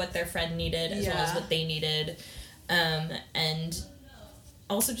 thinking about what their friend needed as well as what they needed, and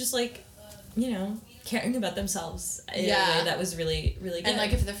also just, like, you know, caring about themselves in a way that was really, really good. And,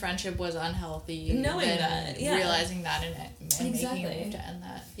 like, if the friendship was unhealthy, knowing then that, realizing that and making a move to end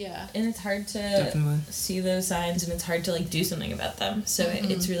that. Yeah. And it's hard to see those signs, and it's hard to, like, do something about them. So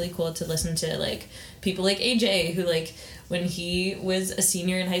it's really cool to listen to, like, people like AJ, who, like, when he was a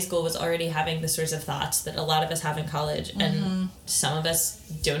senior in high school, was already having the sorts of thoughts that a lot of us have in college, and some of us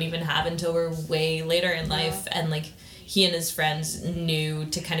don't even have until we're way later in life. And, like, he and his friends knew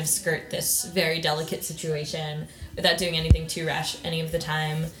to kind of skirt this very delicate situation without doing anything too rash any of the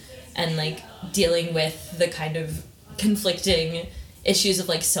time, and, like, dealing with the kind of conflicting issues of,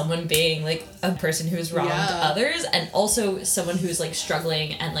 like, someone being, like, a person who's wronged others, and also someone who's, like,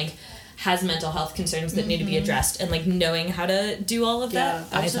 struggling and, like, has mental health concerns that need to be addressed, and, like, knowing how to do all of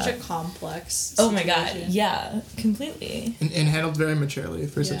that. That's such a complex situation. Oh my god, yeah, completely. And handled very maturely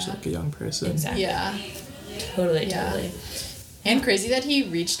for such, like, a young person. Exactly. Yeah. Totally. And crazy that he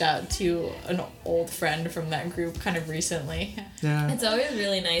reached out to an old friend from that group kind of recently. Yeah. It's always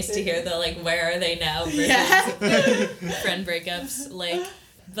really nice to hear the, like, where are they now versus friend breakups. Like,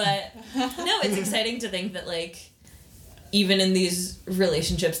 but no, it's exciting to think that, like, even in these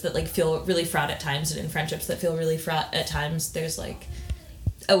relationships that, like, feel really fraught at times, and in friendships that feel really fraught at times, there's, like,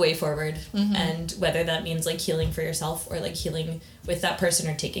 a way forward. And whether that means, like, healing for yourself or, like, healing with that person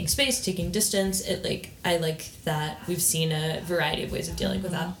or taking space, taking distance, it, like, I like that we've seen a variety of ways of dealing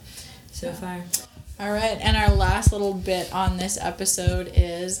with that so far. All right, and our last little bit on this episode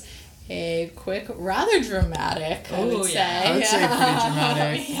is a quick, rather dramatic, I would say. I would say pretty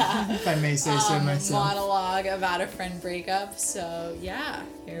dramatic, if I may say so myself. Monologue about a friend breakup. So, yeah,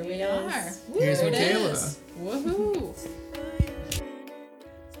 here we are. Here's Michaela. Woohoo!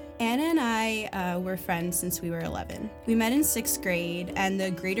 Anna and I were friends since we were 11. We met in 6th grade, and the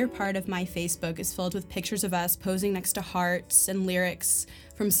greater part of my Facebook is filled with pictures of us posing next to hearts and lyrics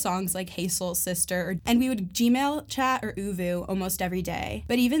from songs like Hey Soul Sister, and we would Gmail chat or Uvu almost every day.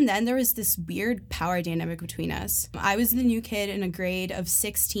 But even then, there was this weird power dynamic between us. I was the new kid in a grade of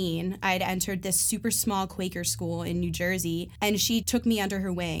 16. I had entered this super small Quaker school in New Jersey, and she took me under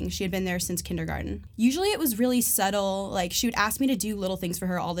her wing. She had been there since kindergarten. Usually it was really subtle, like she would ask me to do little things for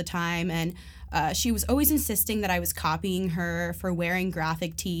her all the time, and she was always insisting that I was copying her for wearing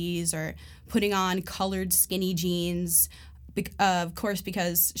graphic tees or putting on colored skinny jeans, of course,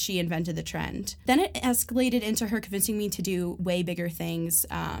 because she invented the trend. Then it escalated into her convincing me to do way bigger things.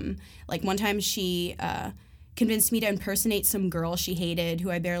 Like one time she convinced me to impersonate some girl she hated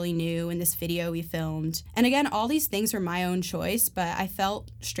who I barely knew in this video we filmed. And again, all these things were my own choice, but I felt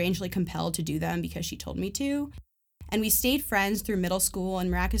strangely compelled to do them because she told me to. And we stayed friends through middle school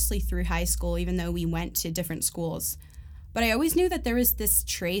and miraculously through high school, even though we went to different schools. But I always knew that there was this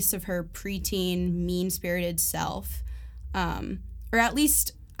trace of her preteen, mean-spirited self. Or at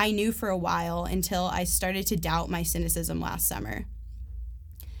least I knew for a while until I started to doubt my cynicism last summer.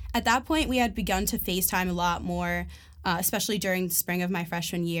 At that point, we had begun to FaceTime a lot more, especially during the spring of my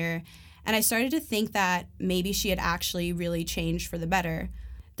freshman year, and I started to think that maybe she had actually really changed for the better.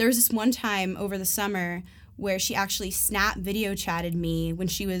 There was this one time over the summer where she actually snap video chatted me when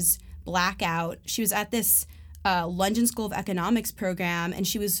she was blackout. She was at this London School of Economics program, and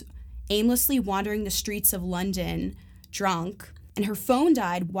she was aimlessly wandering the streets of London drunk, and her phone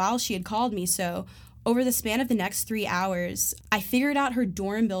died while she had called me. So over the span of the next 3 hours, I figured out her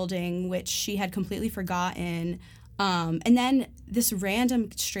dorm building, which she had completely forgotten. And then this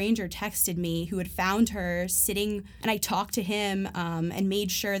random stranger texted me who had found her sitting, and I talked to him and made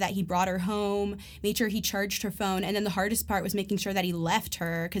sure that he brought her home, made sure he charged her phone. And then the hardest part was making sure that he left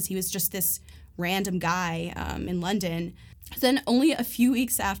her because he was just this random guy in London. Then only a few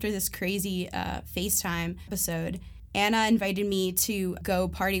weeks after this crazy FaceTime episode, Anna invited me to go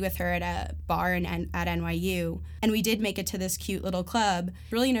party with her at a bar at NYU. And we did make it to this cute little club.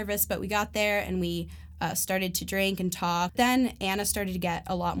 Really nervous, but we got there and we started to drink and talk. Then Anna started to get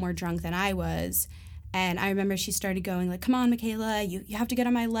a lot more drunk than I was. And I remember she started going like, come on, Michaela, you have to get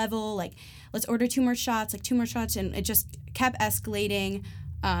on my level. Like, let's order 2 more shots. And it just kept escalating.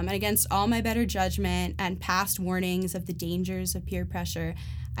 And against all my better judgment and past warnings of the dangers of peer pressure,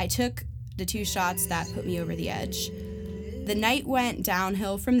 I took the 2 shots that put me over the edge. The night went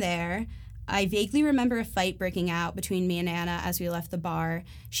downhill from there. I vaguely remember a fight breaking out between me and Anna as we left the bar.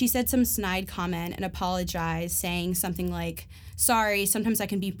 She said some snide comment and apologized, saying something like, sorry, sometimes I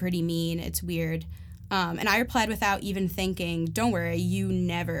can be pretty mean, it's weird. And I replied without even thinking, don't worry, you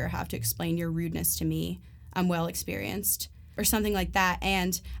never have to explain your rudeness to me. I'm well experienced. Or something like that.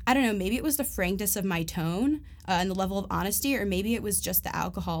 And I don't know, maybe it was the frankness of my tone and the level of honesty, or maybe it was just the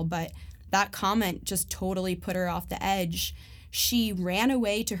alcohol, but that comment just totally put her off the edge. She ran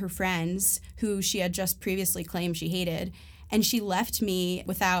away to her friends, who she had just previously claimed she hated, and she left me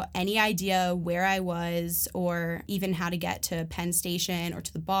without any idea where I was or even how to get to Penn Station or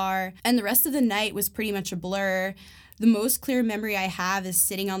to the bar. And the rest of the night was pretty much a blur. The most clear memory I have is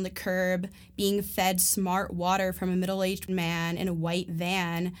sitting on the curb, being fed smart water from a middle-aged man in a white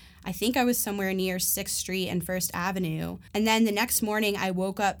van. I think I was somewhere near 6th Street and 1st Avenue. And then the next morning, I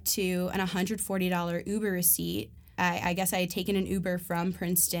woke up to an $140 Uber receipt. I guess I had taken an Uber from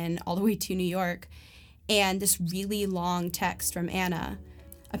Princeton all the way to New York, and this really long text from Anna.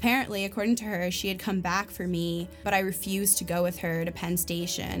 Apparently, according to her, she had come back for me, but I refused to go with her to Penn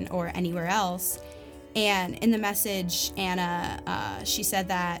Station or anywhere else. And in the message, Anna, she said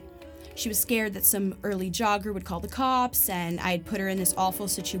that she was scared that some early jogger would call the cops, and I had put her in this awful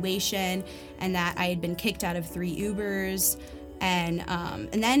situation, and that I had been kicked out of 3 Ubers. And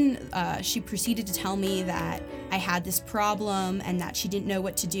then she proceeded to tell me that I had this problem and that she didn't know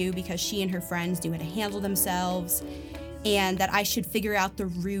what to do because she and her friends knew how to handle themselves, and that I should figure out the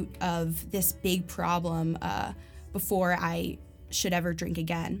root of this big problem before I should ever drink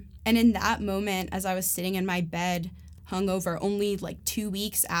again. And in that moment, as I was sitting in my bed, hungover, only like 2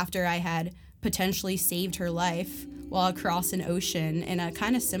 weeks after I had potentially saved her life while across an ocean in a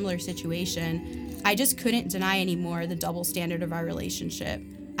kind of similar situation, I just couldn't deny anymore the double standard of our relationship.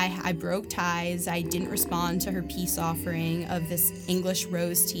 I broke ties. I didn't respond to her peace offering of this English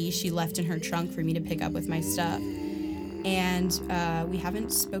rose tea she left in her trunk for me to pick up with my stuff. And we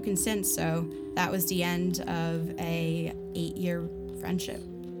haven't spoken since, so that was the end of a 8-year friendship.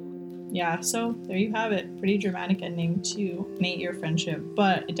 Yeah, so there you have it. Pretty dramatic ending to an 8-year friendship,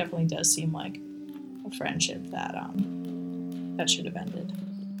 but it definitely does seem like a friendship that that should have ended.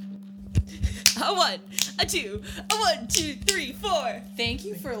 A 1, a 2, a 1, 2, 3, 4. Thank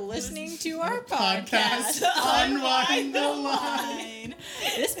you for listening to our podcast, Unwind the Line.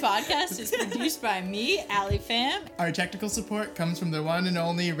 This podcast is produced by me, Allie Pham. Our technical support comes from the one and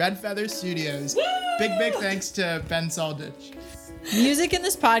only Red Feather Studios. Woo! Big thanks to Ben Saldich. Music in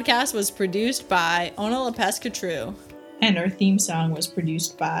this podcast was produced by Ona Lepesca-True. And our theme song was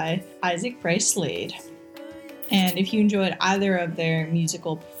produced by Isaac Price Slade. And if you enjoyed either of their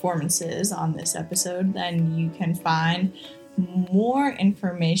musical performances on this episode, then you can find more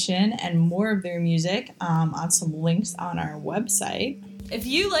information and more of their music on some links on our website. If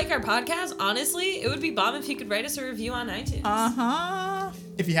you like our podcast, honestly, it would be bomb if you could write us a review on iTunes. Uh-huh.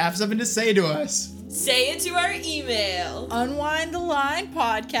 If you have something to say to us, say it to our email.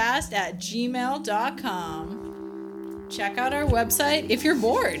 unwindthelinepodcast@gmail.com. Check out our website if you're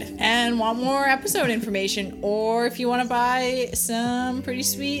bored and want more episode information, or if you want to buy some pretty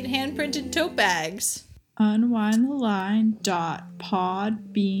sweet hand-printed tote bags.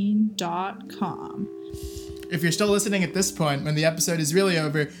 unwindtheline.podbean.com. if you're still listening at this point when the episode is really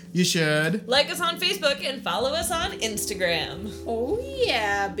over, you should like us on Facebook and follow us on Instagram. Oh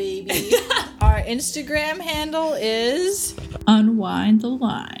yeah, baby. Our Instagram handle is Unwind the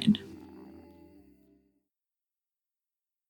Line.